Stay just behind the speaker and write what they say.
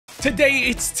Today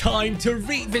it's time to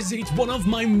revisit one of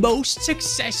my most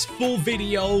successful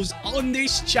videos on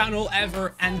this channel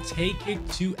ever and take it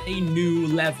to a new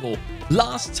level.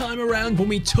 Last time around when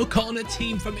we took on a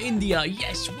team from India,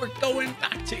 yes, we're going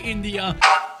back to India.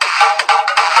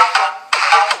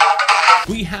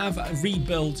 We have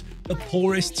rebuilt the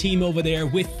poorest team over there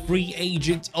with free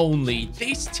agents only.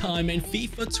 This time in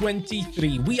FIFA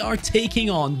 23, we are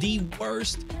taking on the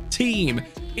worst team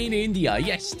in India.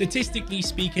 Yes, statistically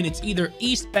speaking, it's either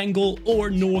East Bengal or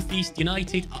Northeast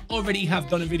United. I already have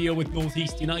done a video with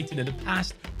Northeast United in the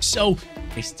past, so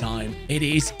this time it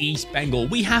is East Bengal.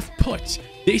 We have put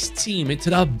this team into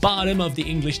the bottom of the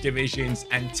English divisions,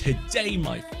 and today,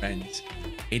 my friends,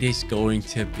 it is going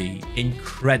to be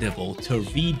incredible to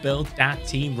rebuild that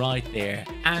team right there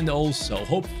and also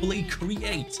hopefully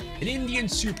create an Indian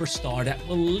superstar that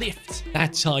will lift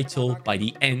that title by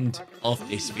the end of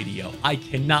this video. I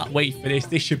cannot wait for this.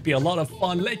 This should be a lot of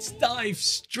fun. Let's dive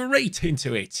straight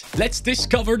into it. Let's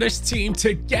discover this team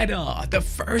together. The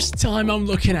first time I'm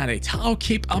looking at it, I'll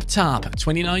keep up top.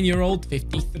 29-year-old,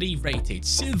 53 rated.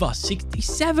 Silva,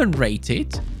 67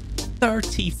 rated,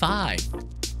 35.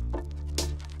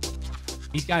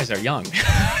 These guys are young.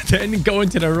 Then going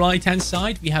to the right-hand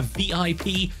side, we have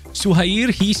VIP Suhair.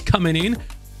 He's coming in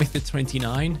with the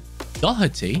 29.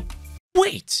 Doherty.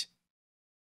 Wait.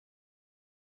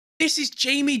 This is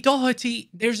Jamie Doherty.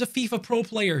 There's a FIFA Pro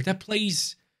player that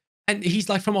plays, and he's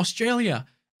like from Australia.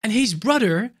 And his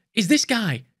brother is this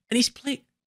guy. And he's playing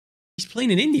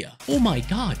in India. Oh my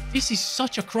God, this is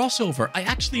such a crossover. I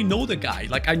actually know the guy.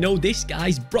 Like, I know this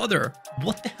guy's brother.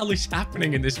 What the hell is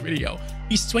happening in this video?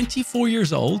 He's 24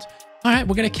 years old. All right,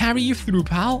 we're going to carry you through,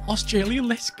 pal. Australia,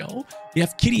 let's go. We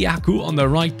have Kiriakou on the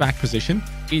right back position.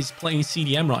 He's playing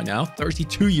CDM right now.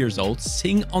 32 years old.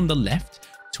 Singh on the left.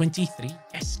 23.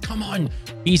 Yes, come on.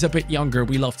 He's a bit younger.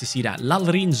 We love to see that.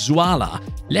 Lalrin Zuala,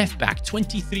 left back,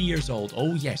 23 years old.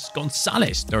 Oh, yes.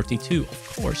 Gonzalez, 32,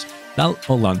 of course.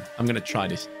 Hold on. I'm going to try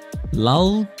this.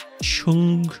 Lal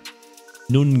Chung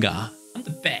Nunga. I'm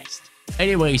the best.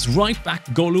 Anyways, right back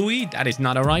Golui. That is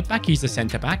not a right back. He's the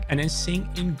center back. And then Singh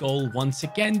in goal once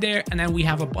again there. And then we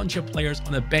have a bunch of players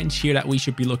on the bench here that we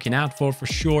should be looking out for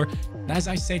sure. And as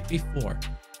I said before,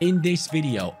 in this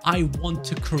video, I want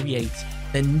to create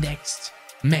the next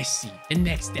Messi, the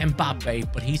next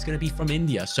Mbappe, but he's going to be from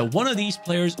India. So one of these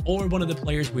players or one of the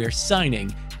players we're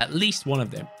signing, at least one of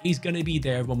them, is going to be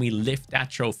there when we lift that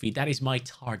trophy. That is my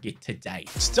target today.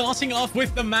 Starting off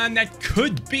with the man that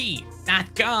could be that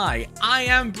guy, I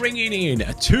am bringing in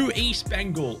to East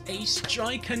Bengal a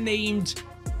striker named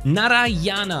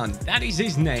Narayanan. That is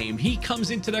his name. He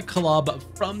comes into the club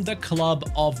from the club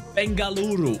of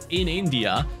Bengaluru in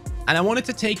India. And I wanted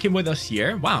to take him with us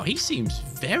here. Wow, he seems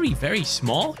very, very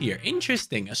small here.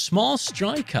 Interesting. A small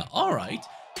striker. All right.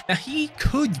 Now, he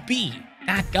could be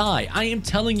that guy. I am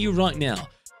telling you right now.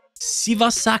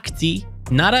 Sivasakti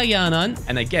Narayanan.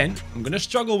 And again, I'm going to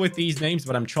struggle with these names,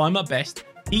 but I'm trying my best.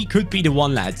 He could be the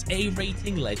one, lads. A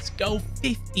rating, let's go.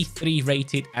 53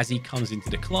 rated as he comes into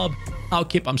the club.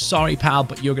 Alkip, I'm sorry, pal,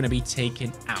 but you're going to be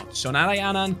taken out. So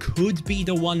Narayanan could be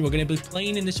the one. We're going to be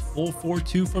playing in this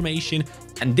 4-4-2 formation.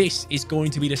 And this is going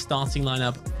to be the starting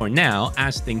lineup for now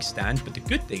as things stand. But the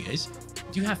good thing is,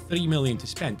 you have 3 million to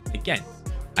spend. Again,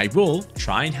 I will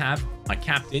try and have my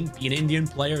captain be an Indian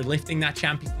player lifting that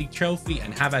Champions League trophy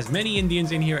and have as many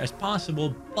Indians in here as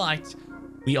possible. But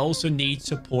we also need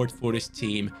support for this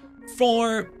team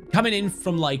for coming in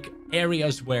from like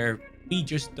areas where we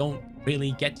just don't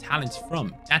really get talents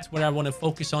from. That's what I want to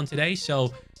focus on today.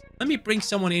 So let me bring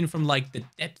someone in from like the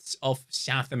depths of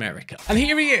South America. And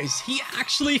here he is. He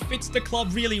actually fits the club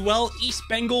really well. East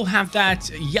Bengal have that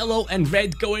yellow and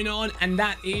red going on, and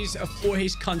that is for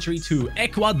his country too.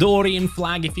 Ecuadorian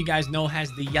flag, if you guys know,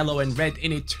 has the yellow and red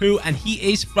in it too. And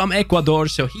he is from Ecuador,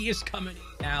 so he is coming in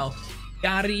now.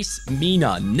 Garis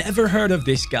Mina. Never heard of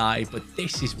this guy, but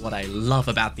this is what I love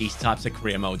about these types of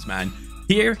career modes, man.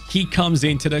 Here he comes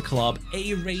into the club.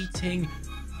 A rating.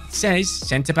 Says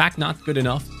center back not good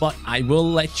enough, but I will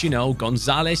let you know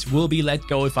Gonzalez will be let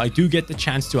go if I do get the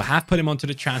chance to. I have put him onto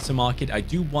the transfer market. I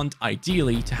do want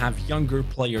ideally to have younger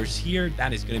players here.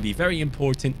 That is going to be very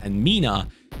important. And Mina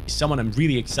is someone I'm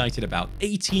really excited about.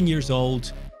 18 years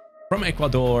old from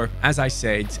Ecuador. As I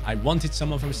said, I wanted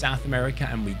someone from South America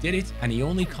and we did it. And he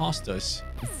only cost us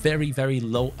a very, very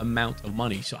low amount of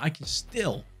money. So I can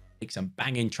still make some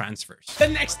banging transfers. The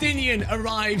next Indian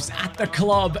arrives at the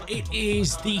club. It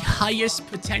is the highest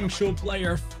potential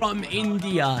player from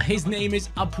India. His name is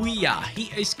Apuya.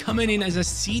 He is coming in as a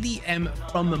CDM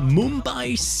from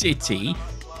Mumbai City.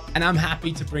 And I'm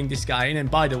happy to bring this guy in.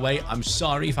 And by the way, I'm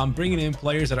sorry if I'm bringing in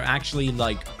players that are actually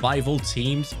like rival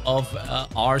teams of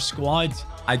our squad.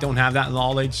 I don't have that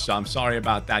knowledge, so I'm sorry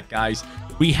about that, guys.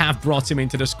 We have brought him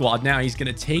into the squad now. He's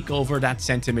going to take over that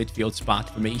center midfield spot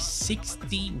from a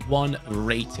 61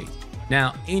 rating.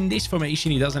 Now, in this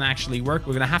formation, he doesn't actually work.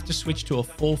 We're going to have to switch to a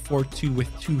 4-4-2 with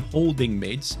 2 holding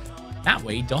mids. That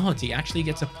way, Doherty actually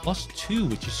gets a +2,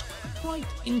 which is quite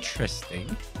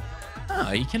interesting.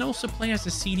 He can also play as a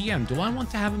CDM. Do I want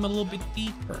to have him a little bit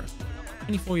deeper?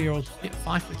 24-year-old,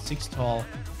 5'6" tall.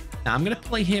 Now, I'm going to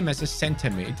play him as a center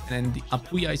mid, and then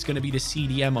Apuya is going to be the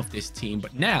CDM of this team.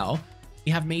 But now,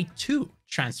 we have made 2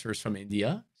 transfers from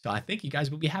India. So I think you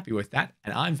guys will be happy with that,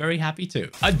 and I'm very happy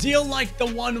too. A deal like the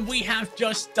one we have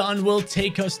just done will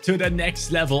take us to the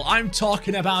next level. I'm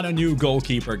talking about a new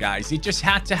goalkeeper, guys. It just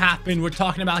had to happen. We're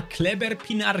talking about Kleber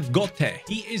Pinargote.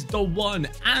 He is the one,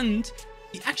 and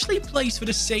he actually plays for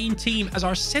the same team as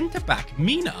our centre-back,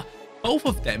 Mina. Both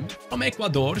of them from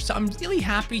Ecuador, so I'm really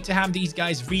happy to have these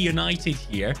guys reunited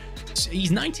here. So he's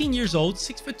 19 years old,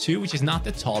 6'2", which is not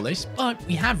the tallest, but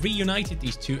we have reunited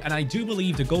these two, and I do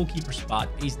believe the goalkeeper spot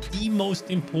is the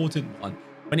most important one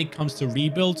when it comes to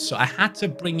rebuild. So I had to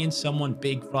bring in someone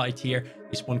big right here.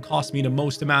 This one cost me the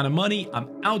most amount of money. I'm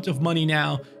out of money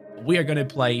now. We are going to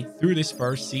play through this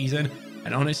first season,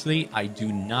 and honestly, I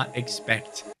do not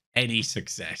expect any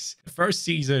success. The first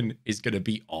season is going to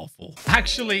be awful.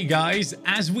 Actually, guys,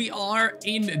 as we are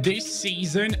in this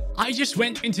season, I just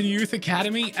went into the youth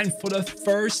academy, and for the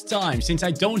first time, since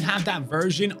I don't have that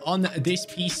version on this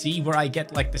PC where I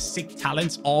get like the sick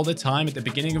talents all the time at the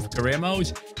beginning of career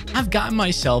mode, I've gotten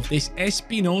myself this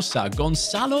Espinosa,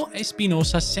 Gonzalo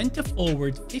Espinosa, center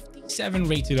forward, 57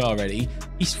 rated already.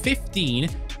 He's 15.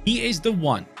 He is the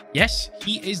one. Yes,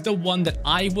 he is the one that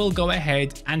I will go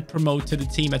ahead and promote to the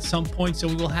team at some point. So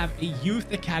we will have a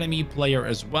youth academy player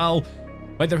as well.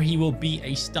 Whether he will be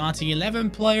a starting 11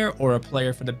 player or a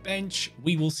player for the bench,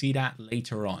 we will see that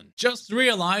later on. Just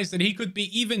realized that he could be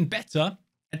even better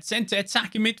at center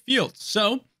attacking midfield.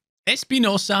 So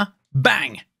Espinosa,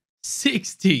 bang,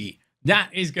 60. That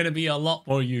is going to be a lot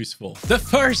more useful. The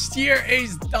first year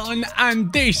is done,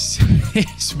 and this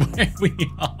is where we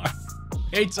are.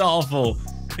 It's awful.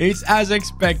 It's as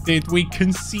expected. We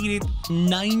conceded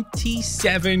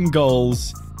 97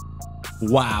 goals.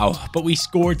 Wow. But we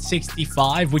scored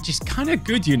 65, which is kind of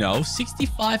good, you know.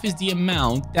 65 is the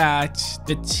amount that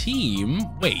the team...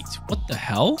 Wait, what the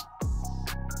hell?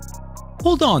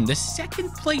 Hold on. The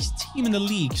second place team in the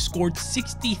league scored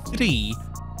 63.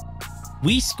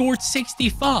 We scored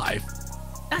 65.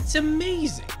 That's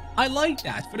amazing. I like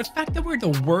that. For the fact that we're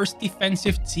the worst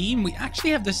defensive team, we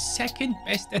actually have the second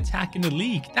best attack in the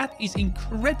league. That is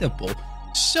incredible.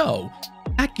 So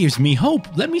that gives me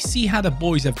hope. Let me see how the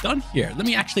boys have done here. Let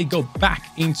me actually go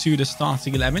back into the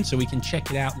starting 11 so we can check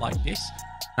it out like this.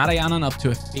 Narayanan up to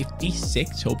a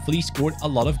 56. Hopefully he scored a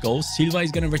lot of goals. Silva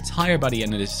is going to retire by the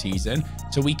end of this season,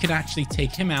 so we can actually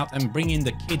take him out and bring in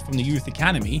the kid from the youth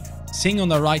academy. Singh on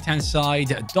the right-hand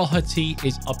side. Doherty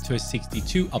is up to a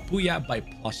 62. Apuya by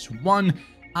 +1.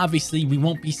 Obviously, we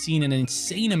won't be seeing an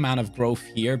insane amount of growth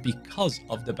here because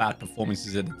of the bad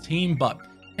performances of the team, but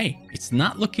hey, it's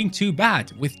not looking too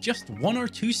bad. With just 1 or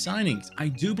 2 signings, I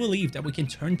do believe that we can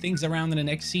turn things around in the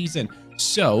next season.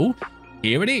 So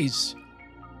here it is.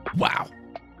 Wow.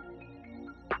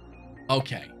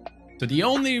 Okay. So the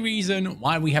only reason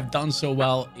why we have done so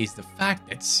well is the fact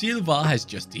that Silva has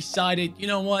just decided, you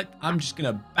know what? I'm just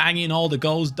going to bang in all the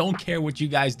goals. Don't care what you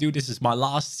guys do. This is my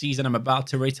last season. I'm about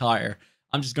to retire.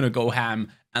 I'm just going to go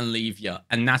ham and leave you.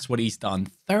 And that's what he's done.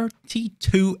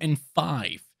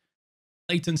 32-5.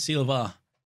 Clayton Silva,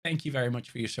 thank you very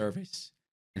much for your service.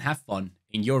 And have fun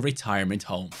in your retirement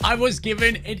home. I was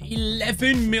given an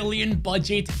 11 million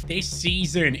budget this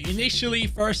season. Initially,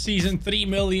 first season, 3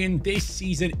 million. This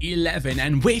season, 11.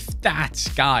 And with that,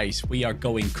 guys, we are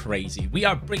going crazy. We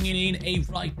are bringing in a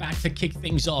right back to kick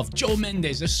things off. Joe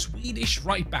Mendes, a Swedish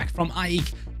right back from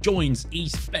AIK, joins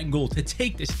East Bengal to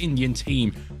take this Indian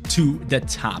team to the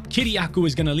top. Kiriakou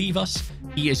is going to leave us.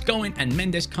 He is going, and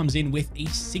Mendes comes in with a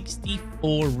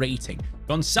 64 rating.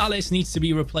 Gonzalez needs to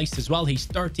be replaced as well. He's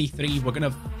 33. We're going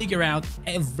to figure out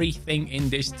everything in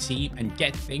this team and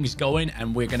get things going.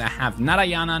 And we're going to have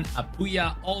Narayanan,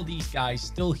 Apuya, all these guys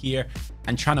still here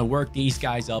and trying to work these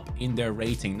guys up in their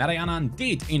rating. Narayanan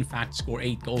did, in fact, score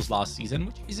 8 goals last season,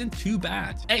 which isn't too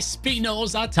bad.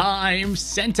 Espinosa time.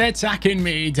 Center attacking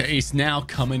mid is now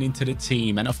coming into the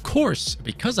team. And of course,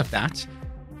 because of that,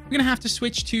 we're going to have to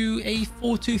switch to a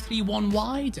 4-2-3-1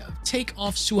 wide, take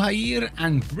off Suhair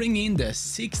and bring in the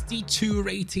 62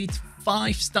 rated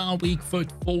 5-star weak foot,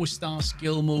 4-star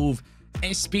skill move,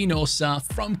 Espinosa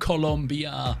from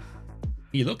Colombia.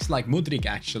 He looks like Mudryk,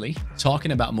 actually.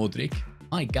 Talking about Mudryk.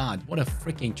 My God, what a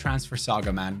freaking transfer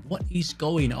saga, man. What is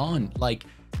going on? Like,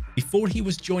 before he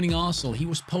was joining Arsenal, he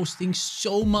was posting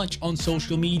so much on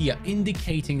social media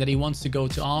indicating that he wants to go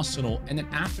to Arsenal. And then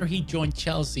after he joined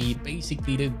Chelsea, he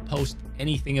basically didn't post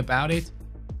anything about it.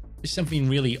 There's something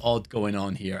really odd going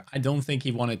on here. I don't think he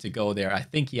wanted to go there. I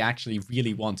think he actually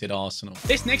really wanted Arsenal.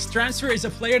 This next transfer is a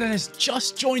player that has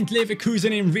just joined Leverkusen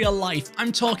in real life.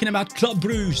 I'm talking about Club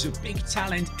Brugge, big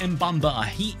talent Mbamba.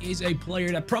 He is a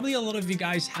player that probably a lot of you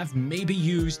guys have maybe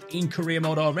used in career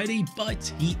mode already,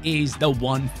 but he is the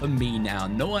one for me now.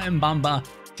 Noah Mbamba,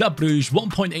 Club Brugge,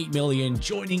 1.8 million,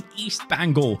 joining East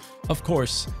Bengal. Of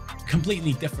course,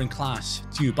 completely different class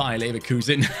to Bayer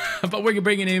Leverkusen, but we're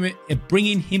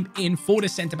bringing him in for the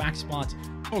centre-back spot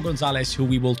for Gonzalez, who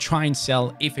we will try and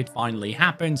sell if it finally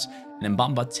happens. And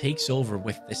Mbamba takes over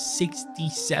with the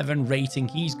 67 rating.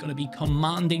 He's going to be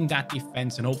commanding that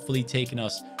defense and hopefully taking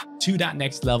us to that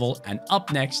next level. And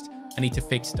up next, I need to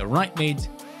fix the right mid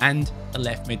and the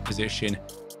left mid position.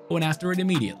 Going after it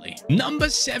immediately. Number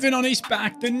 7 on his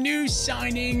back, the new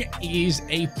signing is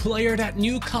a player that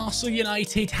Newcastle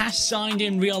United has signed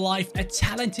in real life, a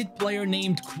talented player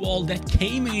named Qual that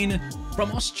came in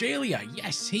from Australia.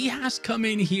 Yes, he has come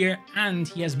in here and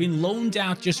he has been loaned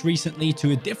out just recently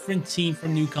to a different team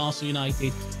from Newcastle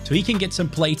United, so he can get some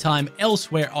playtime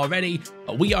elsewhere already.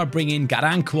 But we are bringing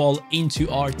Garan Qual into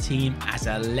our team as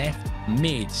a left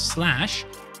mid slash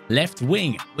left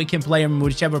wing. We can play him in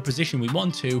whichever position we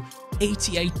want to.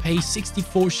 88 pace,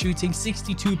 64 shooting,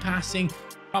 62 passing.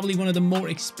 Probably one of the more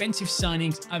expensive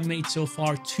signings I've made so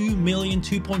far. 2 million,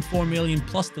 2.4 million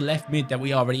plus the left mid that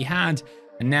we already had.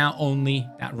 And now only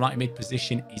that right mid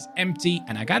position is empty.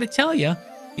 And I gotta tell you,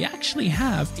 we actually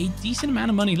have a decent amount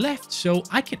of money left. So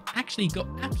I can actually go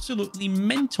absolutely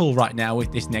mental right now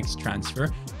with this next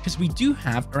transfer, because we do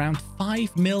have around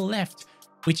 5 mil left,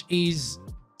 which is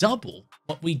double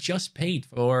what we just paid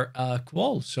for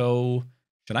Qual. So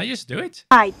should I just do it?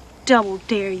 I double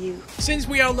dare you. Since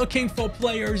we are looking for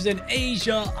players in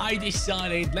Asia, I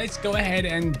decided let's go ahead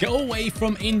and go away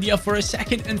from India for a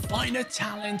second and find a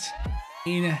talent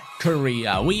in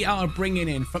Korea. We are bringing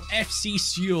in from FC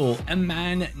Seoul a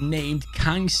man named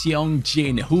Kang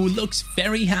Seong-jin, who looks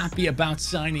very happy about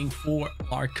signing for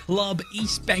our club.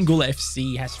 East Bengal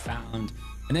FC has found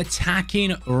an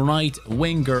attacking right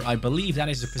winger. I believe that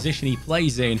is the position he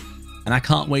plays in, and I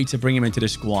can't wait to bring him into the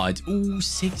squad. Ooh,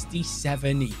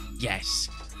 67. Yes,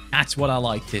 that's what I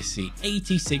like to see.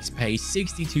 86 pace,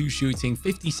 62 shooting,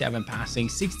 57 passing,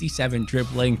 67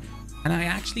 dribbling. And I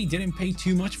actually didn't pay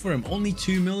too much for him, only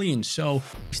 2 million. So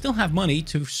we still have money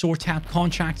to sort out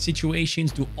contract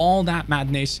situations, do all that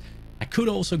madness. I could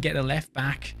also get a left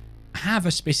back. I have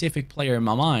a specific player in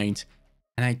my mind,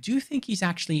 and I do think he's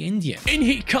actually Indian. In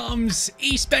he comes.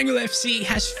 East Bengal FC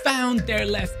has found their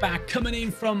left back, coming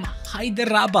in from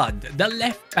Hyderabad. The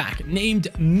left back named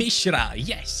Mishra.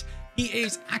 Yes, he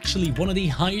is actually one of the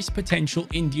highest potential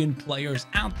Indian players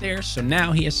out there. So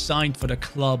now he has signed for the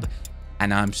club,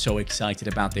 and I'm so excited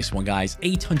about this one, guys.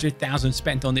 800,000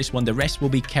 spent on this one. The rest will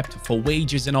be kept for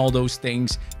wages and all those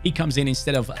things. He comes in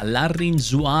instead of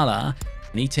Larinzuala,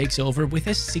 and he takes over with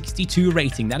a 62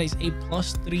 rating. That is a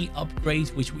 +3 upgrade,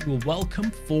 which we will welcome.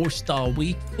 4-star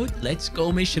weak foot. Let's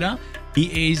go, Mishra.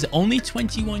 He is only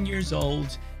 21 years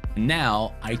old.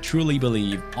 Now, I truly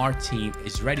believe our team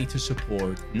is ready to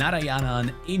support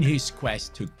Narayanan in his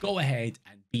quest to go ahead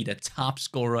and be the top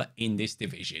scorer in this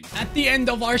division. At the end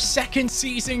of our second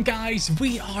season, guys,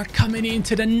 we are coming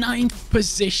into the 9th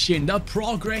position. The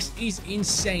progress is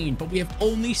insane, but we have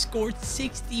only scored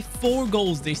 64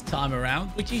 goals this time around,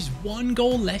 which is 1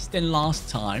 goal less than last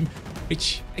time,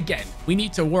 which, again, we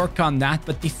need to work on that.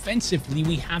 But defensively,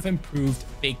 we have improved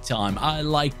big time. I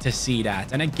like to see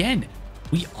that. And again,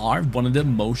 we are one of the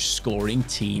most scoring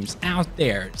teams out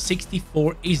there.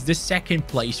 64 is the second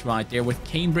place right there with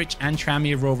Cambridge and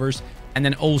Tranmere Rovers. And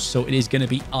then also it is going to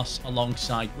be us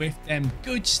alongside with them.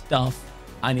 Good stuff.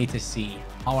 I need to see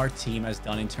how our team has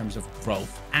done in terms of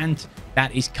growth. And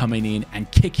that is coming in and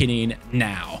kicking in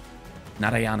now.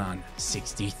 Narayanan,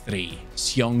 63.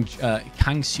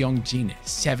 Kang Seong-jin,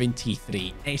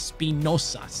 73.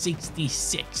 Espinosa,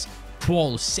 66.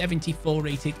 Qual, 74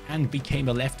 rated and became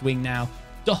a left wing now.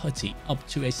 Doherty up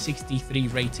to a 63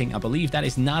 rating. I believe that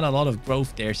is not a lot of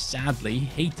growth there, sadly.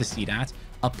 Hate to see that.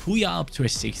 Apuya up to a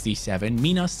 67.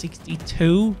 Mina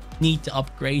 62. Need to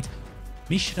upgrade.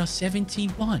 Mishra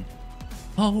 71.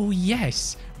 Oh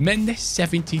yes. Mendes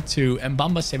 72.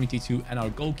 Mbamba 72. And our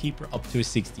goalkeeper up to a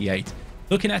 68.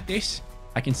 Looking at this,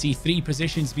 I can see 3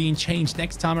 positions being changed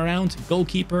next time around.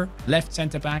 Goalkeeper, left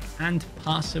centre-back, and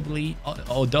possibly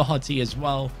Doherty as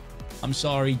well. I'm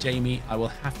sorry, Jamie. I will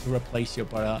have to replace your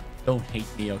brother. Don't hate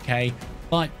me, okay?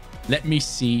 But let me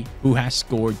see who has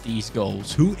scored these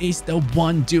goals. Who is the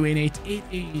one doing it? It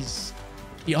is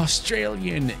the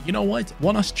Australian. You know what?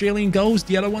 One Australian goes,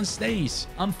 the other one stays.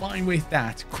 I'm fine with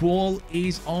that. Qual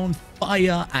is on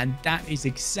fire, and that is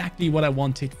exactly what I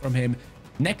wanted from him.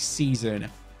 Next season,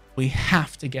 we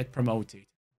have to get promoted.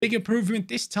 Big improvement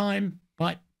this time,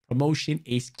 but promotion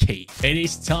is key. It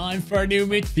is time for a new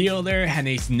midfielder, and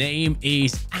his name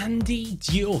is Andy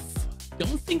Diouf.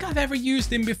 Don't think I've ever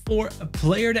used him before. A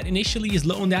player that initially is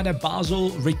loaned out of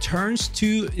Basel, returns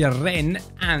to Rennes,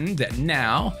 and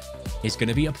now is going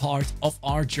to be a part of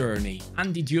our journey.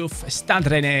 Andy Diouf, Stade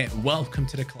Rennais, welcome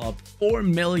to the club. 4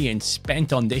 million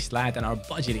spent on this lad, and our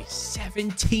budget is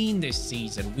 17 this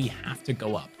season. We have to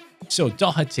go up. So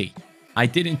Doherty, I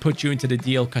didn't put you into the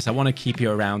deal because I want to keep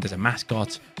you around as a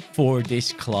mascot for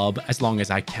this club as long as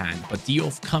I can. But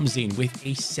Diouf comes in with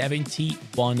a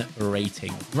 71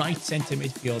 rating. Right centre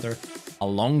midfielder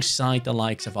alongside the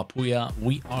likes of Apuya.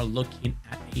 We are looking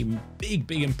at a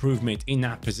big improvement in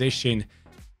that position.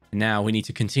 Now we need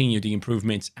to continue the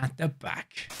improvements at the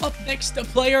back. Up next, a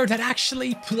player that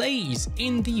actually plays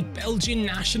in the Belgian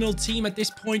national team at this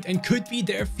point and could be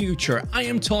their future. I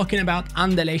am talking about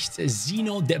Anderlecht's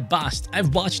Zeno de Bast.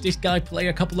 I've watched this guy play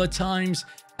a couple of times,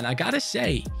 and I gotta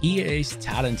say, he is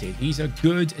talented. He's a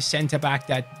good centre-back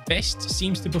that best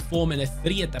seems to perform in a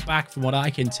 3 at the back from what I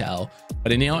can tell.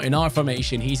 But in our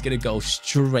formation, he's gonna go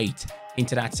straight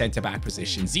into that centre-back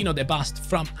position. Zeno de Bast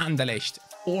from Anderlecht.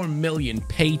 4 million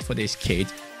paid for this kid.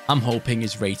 I'm hoping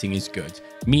his rating is good.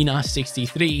 Mina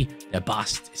 63, De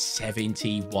Bast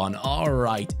 71. All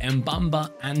right, Mbamba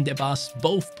and De Bast,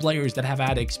 both players that have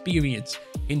had experience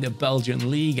in the Belgian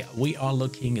league. We are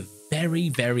looking very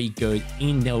good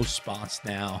in those spots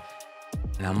now.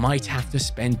 And I might have to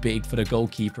spend big for the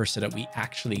goalkeeper so that we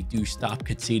actually do stop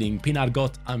conceding.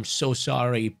 Pinargot, I'm so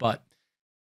sorry, but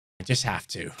I just have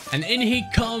to. And in he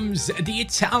comes. The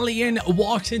Italian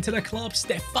walks into the club,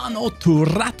 Stefano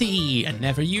Turati. And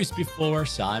never used before,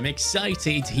 so I'm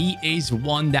excited. He is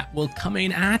one that will come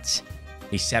in at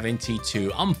a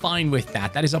 72. I'm fine with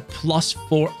that. That is a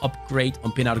 +4 upgrade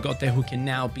on Pinargote, who can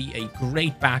now be a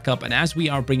great backup. And as we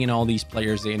are bringing all these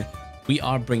players in, we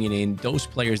are bringing in those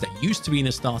players that used to be in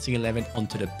the starting 11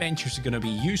 onto the bench, which is going to be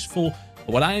useful.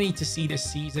 But what I need to see this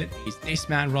season is this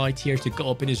man right here to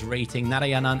go up in his rating.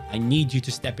 Narayanan, I need you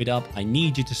to step it up. I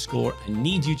need you to score. I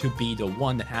need you to be the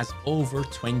one that has over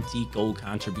 20 goal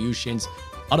contributions.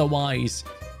 Otherwise,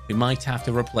 we might have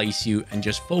to replace you and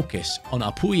just focus on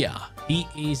Apuya. He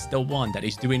is the one that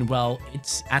is doing well.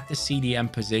 It's at the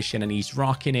CDM position and he's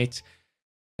rocking it.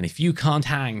 And if you can't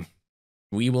hang,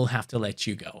 we will have to let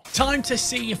you go. Time to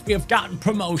see if we have gotten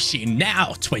promotion. Now,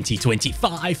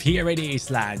 2025, here it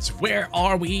is, lads. Where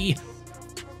are we?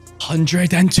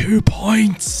 102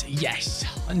 points. Yes,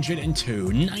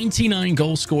 102. 99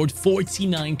 goals scored,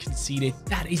 49 conceded.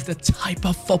 That is the type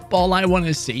of football I want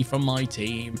to see from my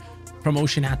team.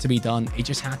 Promotion had to be done. It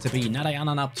just had to be.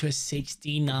 Narayanan up to a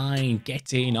 69.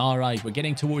 Get in. All right, we're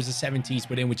getting towards the 70s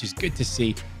with him, which is good to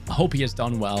see. I hope he has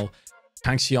done well.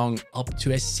 Kang Seong up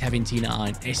to a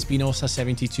 79, Espinosa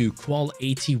 72, Qual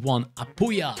 81,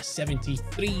 Apuya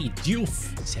 73,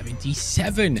 Diouf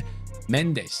 77,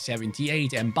 Mendes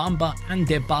 78, Mbamba and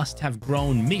De Bast have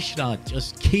grown. Mishra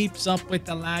just keeps up with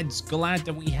the lads. Glad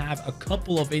that we have a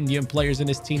couple of Indian players in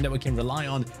this team that we can rely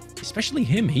on, especially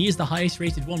him. He is the highest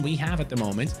rated one we have at the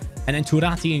moment. And then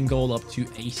Turati in goal up to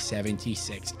a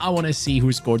 76. I want to see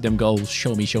who scored them goals.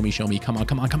 Show me. Come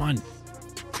on.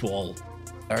 Qual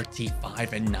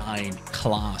 35 and 9,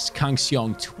 class. Kang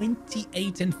Seong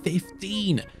 28 and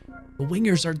 15. The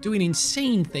wingers are doing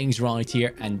insane things right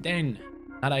here. And then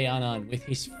Narayanan with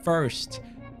his first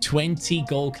 20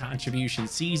 goal contribution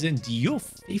season.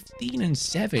 Diouf 15 and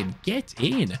 7. Get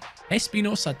in.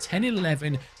 Espinosa 10 and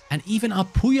 11. And even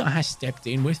Apuya has stepped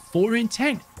in with 4 and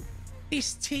 10.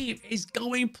 This team is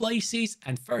going places.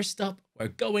 And first up, we're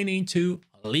going into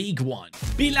League One.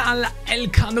 Bilal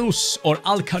El-Kanous or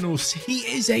Al-Kanous. He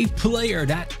is a player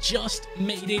that just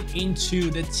made it into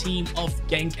the team of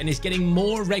Genk and is getting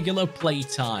more regular play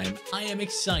time. I am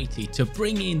excited to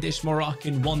bring in this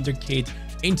Moroccan wonder kid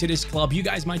into this club. You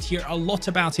guys might hear a lot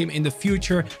about him in the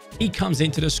future. He comes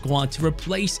into the squad to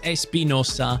replace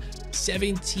Espinosa,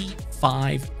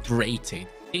 75 rated.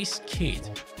 This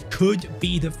kid could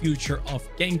be the future of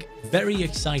Genk. Very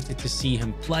excited to see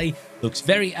him play. Looks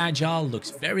very agile, looks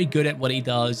very good at what he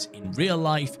does in real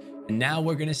life. And now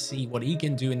we're going to see what he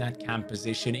can do in that camp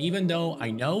position. Even though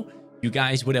I know You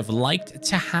guys would have liked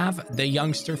to have the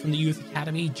youngster from the Youth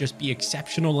Academy just be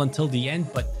exceptional until the end,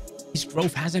 but his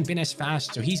growth hasn't been as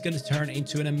fast, so he's going to turn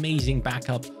into an amazing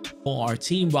backup for our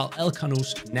team, while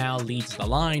Elkanus now leads the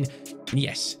line. And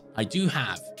yes, I do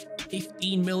have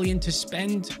 15 million to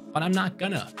spend, but I'm not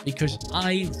gonna, because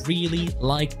I really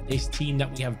like this team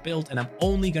that we have built, and I'm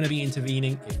only going to be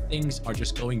intervening if things are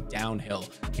just going downhill.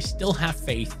 I still have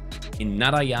faith in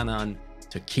Narayanan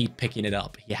to keep picking it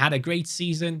up. He had a great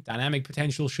season. Dynamic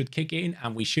potential should kick in,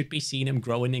 and we should be seeing him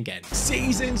growing again.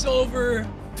 Season's over.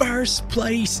 First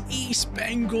place, East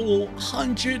Bengal,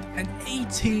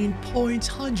 118 points,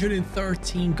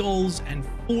 113 goals, and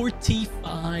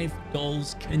 45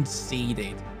 goals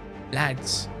conceded.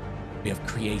 Lads, we have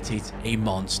created a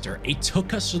monster. It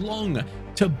took us long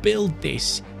to build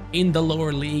this in the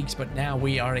lower leagues, but now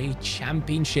we are a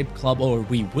championship club, or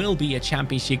we will be a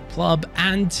championship club.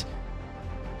 And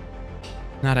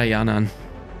Narayanan,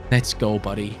 let's go,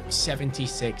 buddy.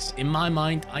 76. In my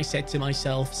mind, I said to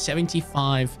myself,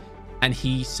 75, and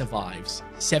he survives.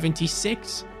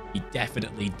 76, he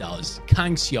definitely does.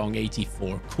 Kang Seong,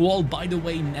 84. Kual, by the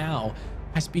way, now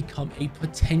has become a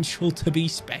potential to be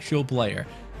special player.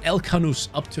 Elkanus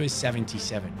up to a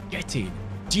 77. Get in.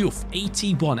 Diouf,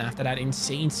 81 after that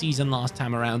insane season last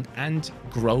time around, and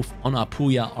growth on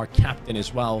Apuya, our captain,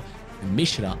 as well. And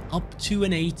Mishra up to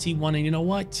an 81, and you know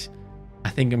what? I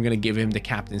think I'm going to give him the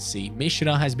captaincy.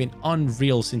 Mishra has been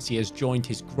unreal since he has joined.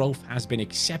 His growth has been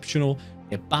exceptional.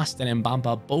 Bast and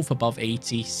Mbamba both above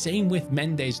 80. Same with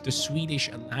Mendes, the Swedish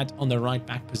lad on the right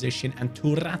back position. And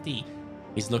Turati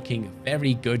is looking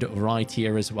very good right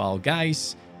here as well.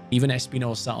 Guys, even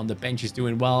Espinosa on the bench is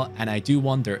doing well. And I do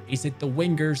wonder, is it the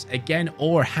wingers again,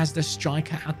 or has the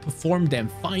striker outperformed them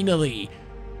finally?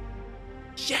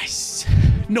 Yes!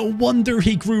 No wonder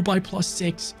he grew by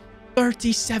 +6.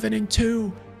 37 and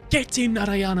 2. Get in,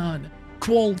 Narayanan.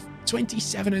 Kual,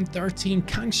 27 and 13.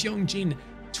 Kang Seong Jin,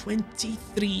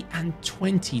 23 and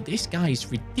 20. This guy is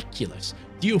ridiculous.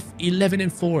 Diouf, 11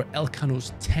 and 4.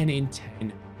 Elkanus, 10 and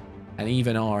 10. And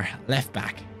even our left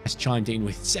back has chimed in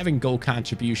with 7 goal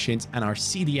contributions, and our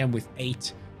CDM with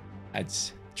 8.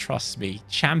 That's, trust me,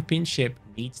 championship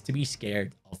needs to be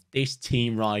scared of this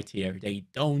team right here. They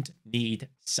don't need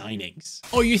signings.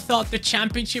 Oh, you thought the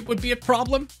championship would be a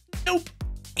problem? Nope.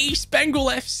 East Bengal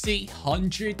FC,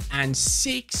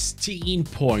 116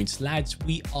 points. Lads,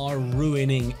 we are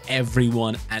ruining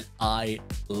everyone, and I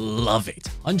love it.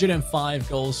 105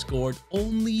 goals scored,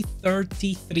 only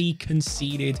 33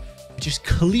 conceded, which is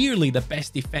clearly the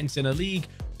best defense in the league.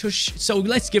 So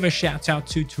let's give a shout out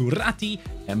to Turati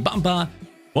and Mbamba.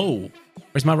 Whoa,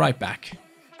 where's my right back?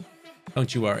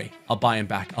 Don't you worry, I'll buy him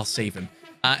back. I'll save him.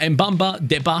 Mbamba,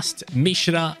 Debast,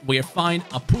 Mishra, we're fine.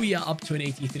 Apuya up to an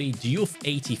 83. Diouf,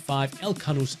 85.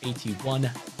 Elkanus, 81.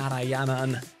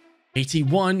 Narayanan,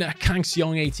 81. Kang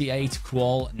Seong, 88.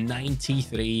 Kual,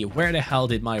 93. Where the hell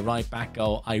did my right back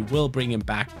go? I will bring him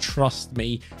back. Trust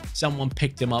me. Someone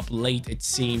picked him up late, it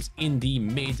seems, in the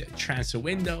mid-transfer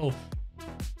window.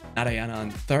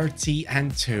 Narayanan, 30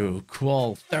 and 2.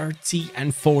 Kual, 30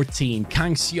 and 14.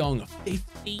 Kang Seong,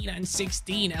 15 and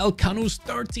 16. Elkanus,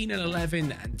 13 and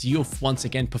 11. And Diouf once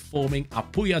again performing.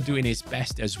 Apuya doing his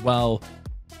best as well.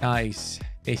 Guys,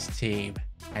 this team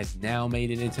has now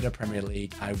made it into the Premier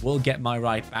League. I will get my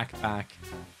right back.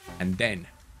 And then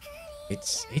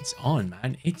it's on,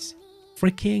 man. It's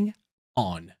freaking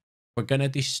on. We're gonna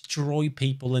destroy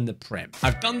people in the Prem.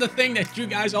 I've done the thing that you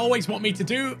guys always want me to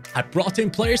do. I brought in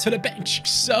players for the bench.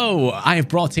 So I have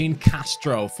brought in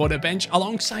Castro for the bench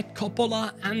alongside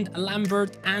Coppola and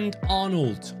Lambert and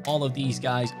Arnold. All of these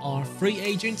guys are free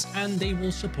agents, and they will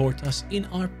support us in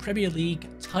our Premier League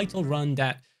title run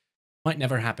that might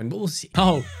never happen, but we'll see.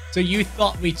 Oh, so you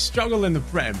thought we'd struggle in the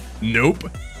Prem? Nope.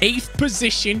 8th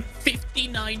position,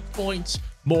 59 points.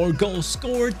 More goals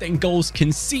scored than goals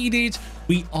conceded.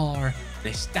 We are an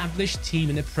established team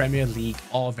in the Premier League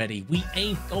already. We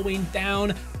ain't going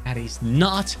down. That is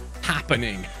not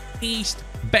happening. East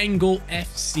Bengal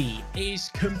FC is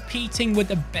competing with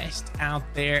the best out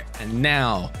there, and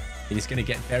now it is going to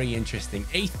get very interesting.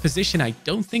 8th position, I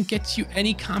don't think gets you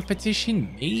any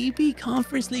competition. Maybe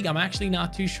Conference League. I'm actually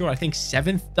not too sure. I think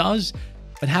 7th does.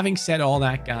 But having said all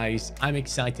that, guys, I'm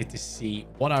excited to see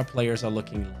what our players are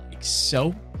looking like.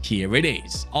 So here it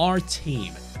is, our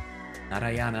team.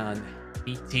 Narayanan,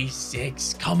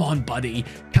 86. Come on, buddy.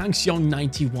 Kang Seong,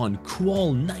 91.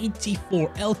 Kual, 94.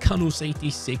 Elkanus,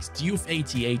 86. Diouf,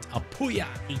 88. Apuya,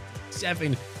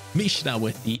 87. Mishra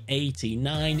with the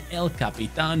 89. El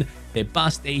Capitan,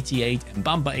 Bebast, 88.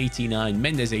 Mbamba, 89.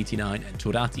 Mendes, 89. And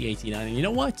Turati, 89. And you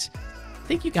know what?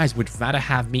 think you guys would rather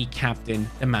have me captain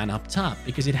the man up top,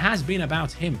 because it has been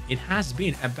about him. It has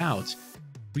been about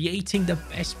creating the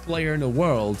best player in the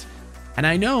world. And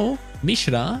I know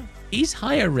Mishra is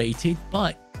higher rated,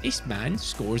 but this man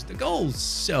scores the goals.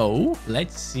 So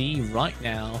let's see right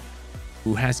now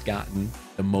who has gotten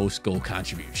the most goal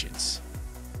contributions.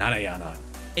 Narayana,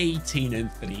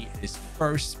 18-3 in his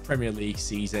first Premier League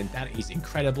season. That is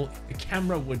incredible. If the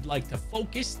camera would like to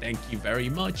focus, thank you very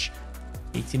much.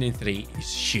 18-3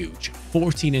 is huge.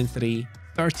 14-3,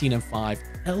 13-5.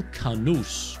 El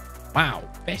Canus, wow,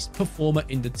 best performer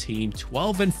in the team.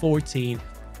 12-14.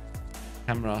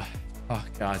 Camera, oh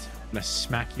god, I'm gonna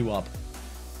smack you up.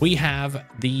 We have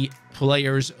the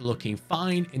players looking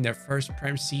fine in their first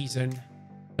Prem season.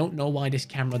 Don't know why this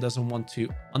camera doesn't want to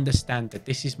understand that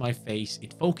this is my face.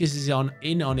 It focuses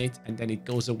in on it and then it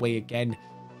goes away again.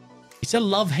 It's a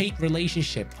love-hate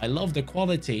relationship. I love the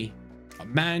quality, but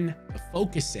man, the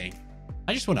focusing,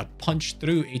 I just want to punch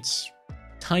through its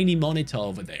tiny monitor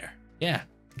over there. Yeah,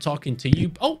 I'm talking to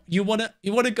you. Oh, you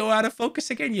wanna go out of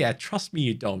focus again? Yeah, trust me,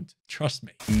 you don't. Trust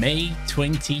me. May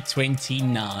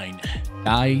 2029,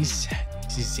 guys.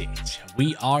 This is it.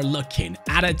 We are looking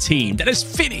at a team that has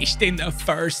finished in the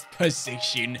first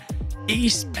position.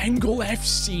 East Bengal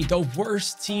FC, the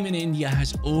worst team in India,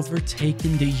 has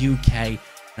overtaken the UK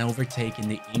and overtaken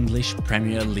the English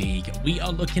Premier League. We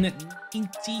are looking at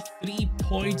 93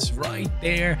 points right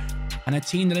there, and a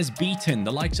team that has beaten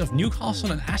the likes of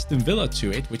Newcastle and Aston Villa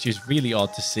to it, which is really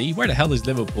odd to see. Where the hell is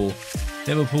Liverpool?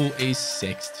 Liverpool is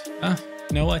 6th.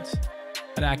 You know what?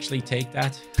 I'd actually take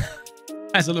that.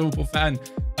 As a Liverpool fan,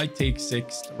 I take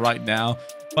 6th right now.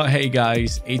 But hey,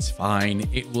 guys, it's fine.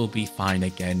 It will be fine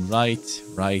again, right?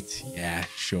 Right? Yeah,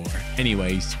 sure.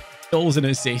 Anyways, goals and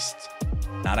assists.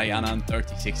 Narayanan,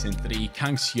 36-3.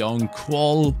 Kang Seong,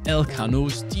 Kwol, El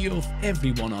Canus, Diouf,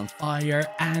 everyone on fire.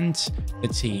 And the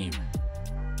team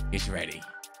is ready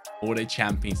for the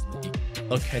Champions League.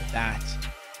 Look at that.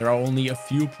 There are only a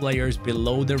few players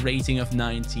below the rating of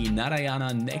 90.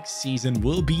 Narayana next season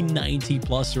will be 90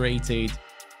 plus rated.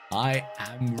 I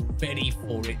am ready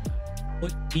for it.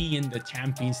 Put me in the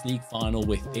Champions League final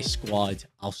with this squad.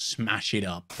 I'll smash it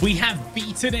up. We have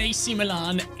beaten AC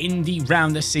Milan in the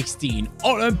round of 16.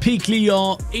 Olympique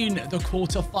Lyon in the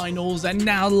quarterfinals. And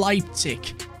now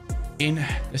Leipzig in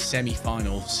the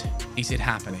semi-finals. Is it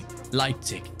happening?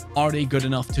 Leipzig. Are they good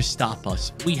enough to stop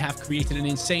us? We have created an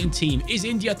insane team. Is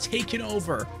India taking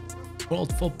over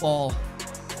world football?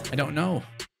 I don't know.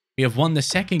 We have won the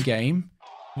second game.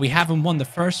 We haven't won the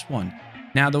first one.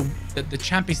 Now the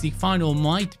Champions League final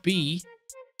might be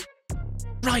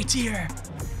right here.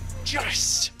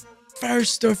 Just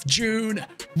 1st of June.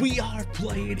 We are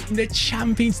playing in the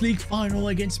Champions League final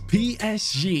against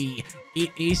PSG.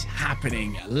 It is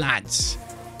happening, lads.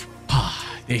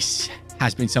 This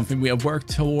has been something we have worked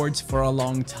towards for a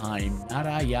long time.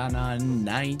 Narayana,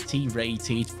 90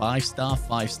 rated, 5-star,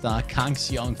 5-star. Kang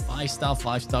Seong, 5-star,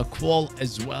 5-star. Kwol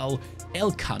as well.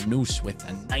 El Canus with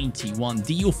a 91.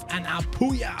 Diouf and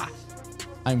Apuya.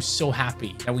 I'm so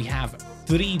happy that we have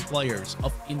 3 players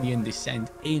of Indian descent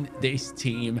in this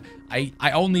team.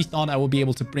 I only thought I would be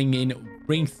able to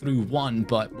bring through 1,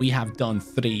 but we have done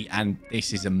 3, and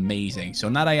this is amazing. So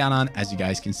Narayanan, as you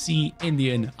guys can see,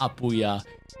 Indian, Apuya,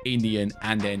 Indian,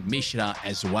 and then Mishra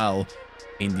as well,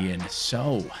 Indian.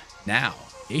 So now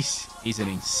this is an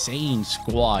insane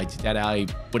squad that I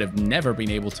would have never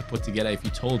been able to put together if you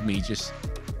told me just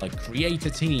like create a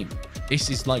team. This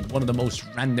is like one of the most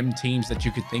random teams that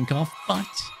you could think of, but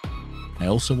I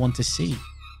also want to see,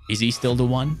 is he still the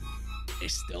one?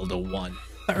 He's still the one.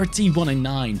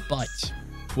 31-9, but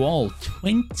Kwol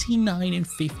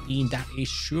 29-15. That is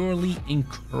surely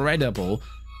incredible.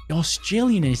 The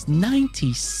Australian is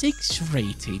 96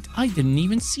 rated. I didn't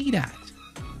even see that.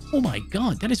 Oh my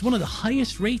god, that is one of the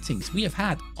highest ratings we have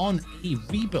had on a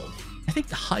rebuild. I think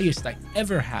the highest I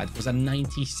ever had was a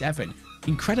 97.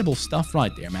 Incredible stuff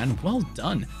right there, man. Well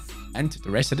done. And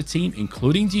the rest of the team,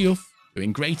 including Diouf,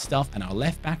 doing great stuff. And our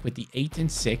left back with the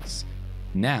 8-6.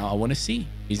 Now I want to see,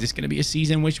 is this going to be a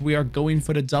season in which we are going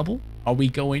for the double? Are we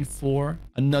going for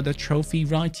another trophy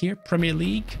right here? Premier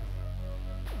League?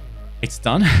 It's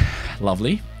done.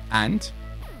 Lovely. And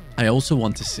I also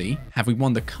want to see, have we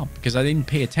won the cup? Because I didn't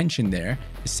pay attention there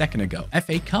a second ago.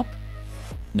 FA Cup?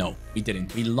 No, we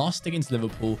didn't. We lost against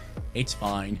Liverpool. It's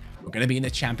fine. We're going to be in the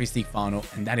Champions League final,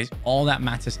 and that is all that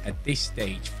matters at this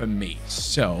stage for me.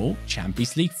 So,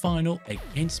 Champions League final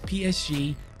against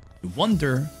PSG. You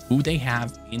wonder who they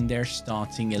have in their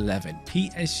starting 11.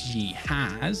 PSG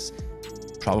has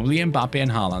probably Mbappe and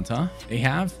Haaland, huh? They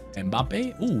have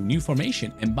Mbappe. Ooh, new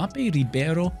formation. Mbappe,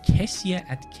 Ribeiro, Kessie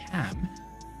at cam.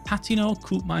 Patino,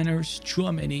 Koopmeiners,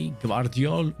 Tchouaméni,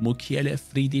 Gvardiol, Mukiele,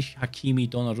 Friedrich, Hakimi,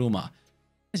 Donnarumma.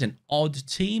 It's an odd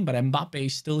team, but Mbappe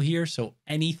is still here, so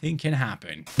anything can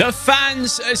happen. The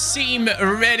fans seem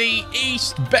ready.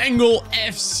 East Bengal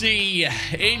FC,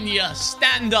 India,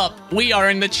 stand up. We are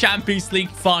in the Champions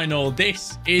League final.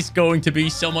 This is going to be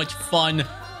so much fun,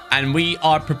 and we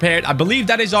are prepared. I believe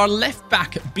that is our left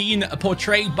back being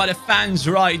portrayed by the fans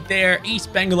right there.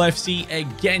 East Bengal FC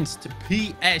against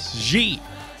PSG.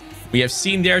 We have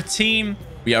seen their team.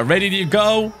 We are ready to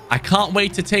go. I can't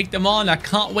wait to take them on. I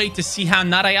can't wait to see how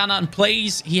Narayanan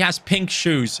plays. He has pink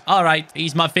shoes. All right,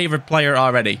 he's my favorite player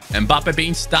already. Mbappe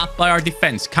being stopped by our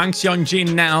defense. Kang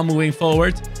Seong-jin now moving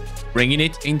forward, bringing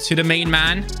it into the main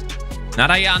man.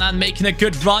 Narayanan making a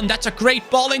good run. That's a great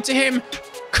ball into him.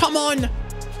 Come on.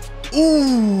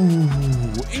 Ooh,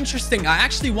 interesting. I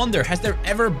actually wonder, has there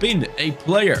ever been a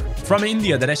player from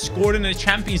India that has scored in the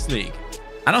Champions League?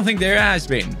 I don't think there has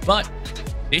been, but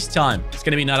this time, it's going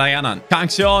to be Narayanan. Kang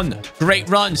Seon, great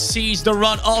run. Sees the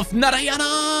run of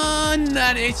Narayanan.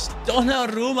 And it's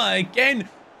Donnarumma again.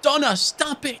 Donna,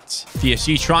 stop it.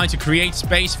 PSG trying to create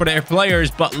space for their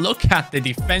players, but look at the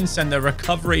defense and the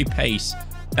recovery pace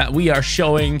that we are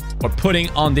showing or putting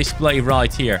on display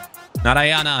right here.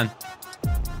 Narayanan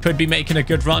could be making a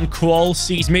good run. Kuol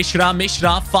sees Mishra.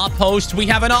 Mishra, far post. We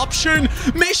have an option.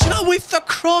 Mishra with the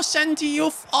cross and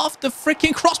Diouf off the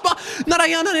freaking crossbar.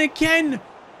 Narayanan again.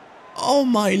 Oh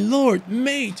my lord,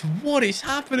 mate, what is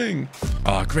happening?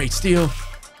 Oh, great steal.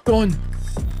 Go on.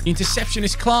 The interception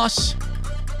is class.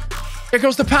 There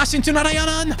goes the pass into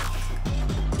Narayanan.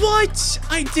 What?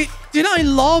 Did I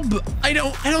lob? I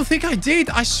don't think I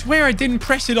did. I swear I didn't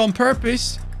press it on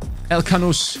purpose. El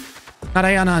Kanous.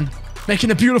 Narayanan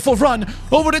making a beautiful run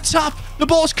over the top. The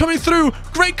ball's coming through.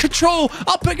 Great control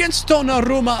up against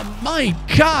Donnarumma. My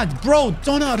God, bro.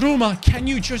 Donnarumma, can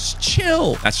you just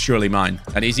chill? That's surely mine.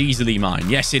 That is easily mine.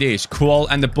 Yes, it is. Kuol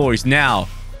and the boys now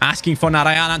asking for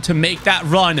Narayanan to make that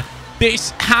run.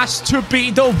 This has to be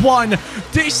the one.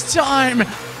 This time.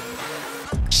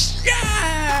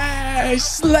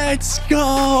 Yes! Let's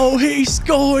go. He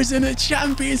scores in a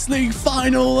Champions League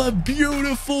final. A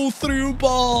beautiful through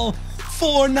ball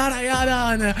for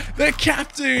Narayanan, the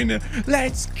captain.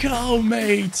 Let's go,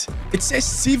 mate. It says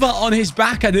Siva on his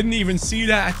back. I didn't even see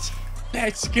that.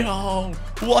 Let's go.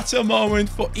 What a moment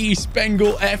for East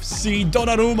Bengal FC.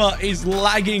 Donnarumma is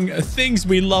lagging. Things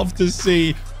we love to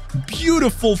see.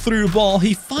 Beautiful through ball.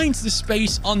 He finds the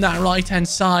space on that right-hand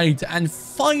side. And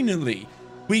finally,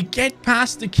 we get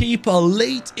past the keeper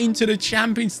late into the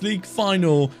Champions League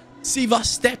final. Siva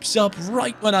steps up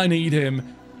right when I need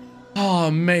him.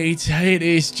 Oh, mate, it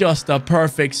is just a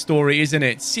perfect story, isn't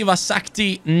it?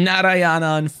 Sivasakti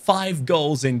Narayanan, 5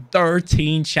 goals in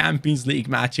 13 Champions League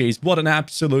matches. What an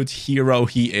absolute hero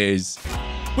he is.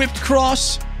 Whipped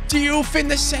cross. Diouf in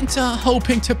the center,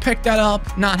 hoping to pick that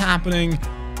up. Not happening,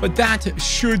 but that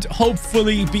should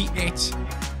hopefully be it.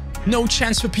 No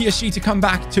chance for PSG to come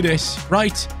back to this,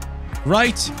 right?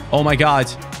 Right? Oh, my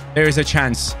God. There is a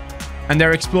chance, and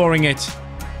they're exploring it.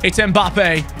 It's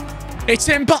Mbappe. It's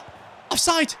Mbappe.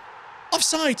 Offside!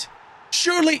 Offside!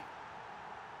 Surely!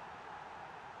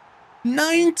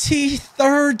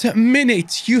 93rd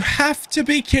minute. You have to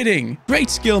be kidding. Great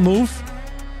skill move.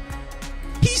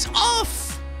 He's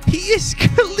off! He is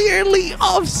clearly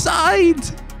offside!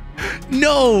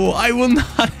 No, I will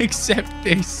not accept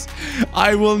this.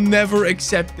 I will never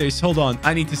accept this. Hold on.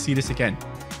 I need to see this again.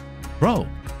 Bro,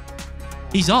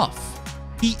 he's off.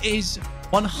 He is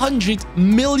 100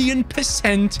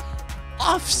 million%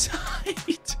 offside.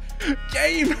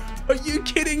 Game, are you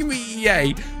kidding me,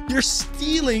 EA? You're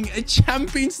stealing a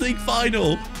Champions League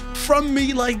final from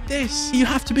me like this. You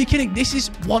have to be kidding. This is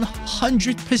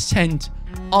 100%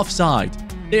 offside.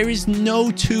 There is no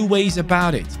two ways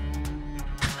about it.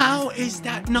 How is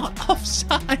that not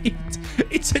offside?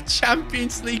 It's a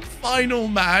Champions League final,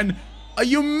 man. Are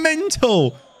you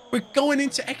mental? We're going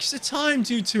into extra time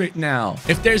due to it now.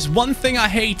 If there's one thing I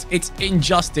hate, it's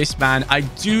injustice, man. I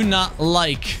do not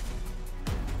like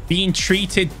being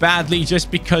treated badly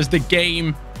just because the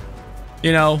game,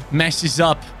 you know, messes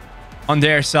up on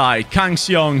their side. Kang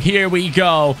Seong, here we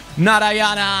go.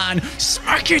 Narayanan,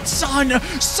 smack it, son.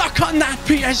 Suck on that,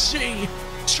 PSG.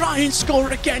 Try and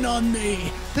score again on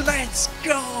me. Let's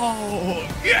go.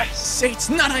 Yes, it's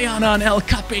Narayanan, El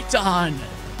Capitan.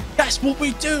 That's what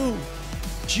we do.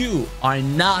 You are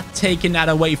not taking that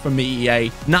away from me,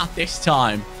 EA. Not this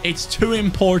time. It's too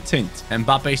important.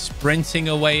 Mbappe sprinting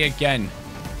away again.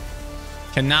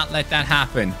 Cannot let that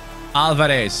happen.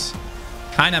 Alvarez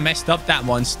kind of messed up that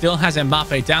one. Still has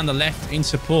Mbappe down the left in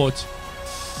support.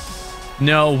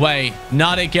 No way.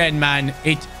 Not again, man.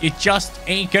 It just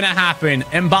ain't gonna happen.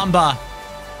 Mbamba.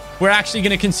 We're actually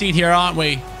gonna concede here, aren't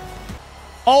we?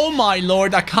 Oh my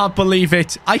lord, I can't believe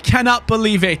it. I cannot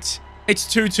believe it. It's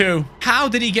 2-2. How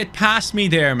did he get past me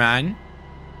there, man?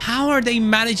 How are they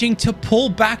managing to pull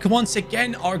back once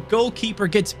again? Our goalkeeper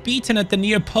gets beaten at the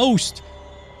near post.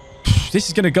 This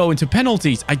is going to go into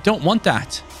penalties. I don't want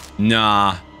that.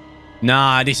 Nah.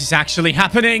 Nah, this is actually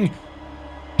happening.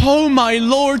 Oh my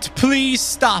lord, please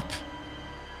stop.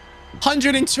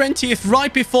 120th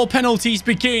right before penalties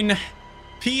begin.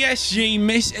 PSG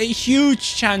miss a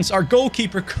huge chance. Our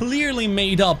goalkeeper clearly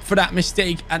made up for that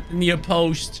mistake at the near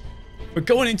post. We're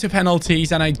going into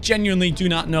penalties, and I genuinely do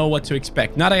not know what to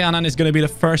expect. Narayanan is going to be the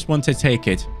first one to take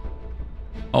it.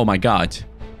 Oh my god.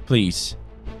 Please.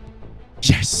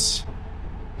 Yes.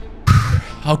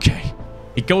 Okay.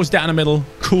 It goes down the middle.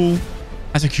 Cool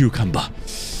as a cucumber.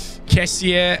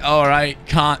 Kessier. All right.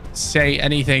 Can't say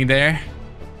anything there.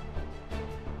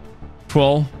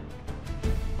 Pull.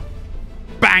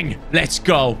 Bang. Let's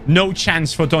go. No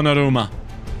chance for Donnarumma.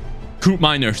 Coop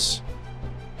Miners.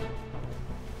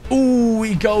 Ooh,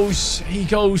 he goes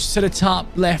to the top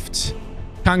left.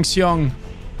 Kang Seong.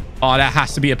 Oh, that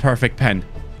has to be a perfect pen.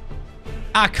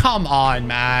 Ah, come on,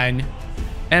 man.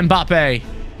 Mbappe.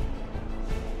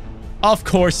 Of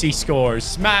course he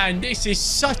scores. Man, this is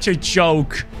such a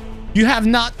joke. You have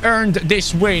not earned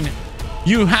this win.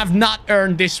 You have not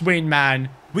earned this win, man.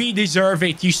 We deserve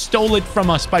it. You stole it from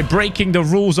us by breaking the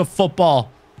rules of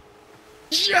football.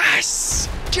 Yes!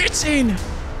 Get in!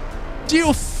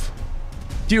 Diouf.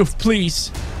 Diouf,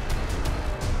 please.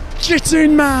 Get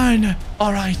in, man!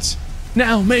 All right.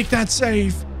 Now, make that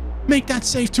save. Make that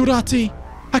save, Turati.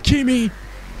 Hakimi.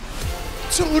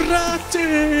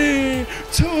 Turati!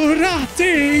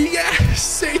 Turati!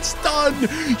 Yes, it's done!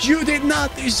 You did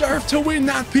not deserve to win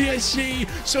that, PSG,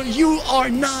 so you are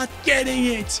not getting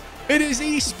it. It is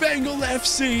East Bengal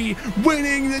FC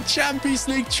winning the Champions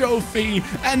League trophy,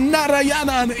 and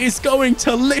Narayanan is going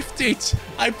to lift it.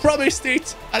 I promised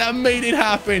it, and I made it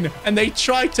happen. And they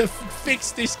tried to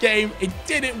fix this game. It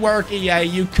didn't work, EA.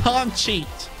 You can't cheat.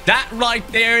 That right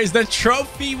there is the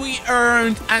trophy we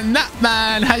earned, and that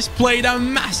man has played a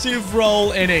massive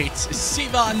role in it.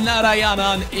 Siva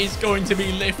Narayanan is going to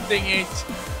be lifting it.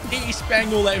 East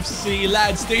Bengal FC,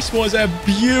 lads, this was a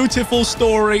beautiful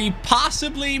story.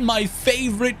 Possibly my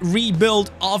favorite rebuild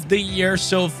of the year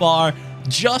so far,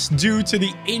 just due to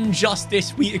the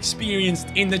injustice we experienced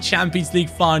in the Champions League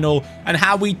final and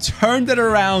how we turned it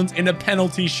around in a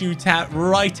penalty shootout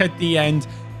right at the end.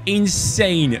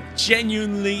 Insane.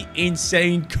 Genuinely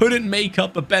insane. Couldn't make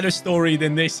up a better story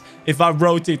than this if I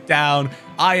wrote it down.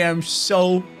 I am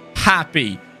so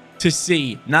happy to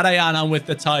see Narayanan with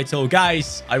the title.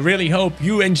 Guys, I really hope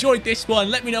you enjoyed this one.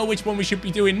 Let me know which one we should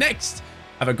be doing next.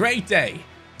 Have a great day.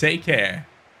 Take care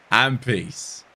and peace.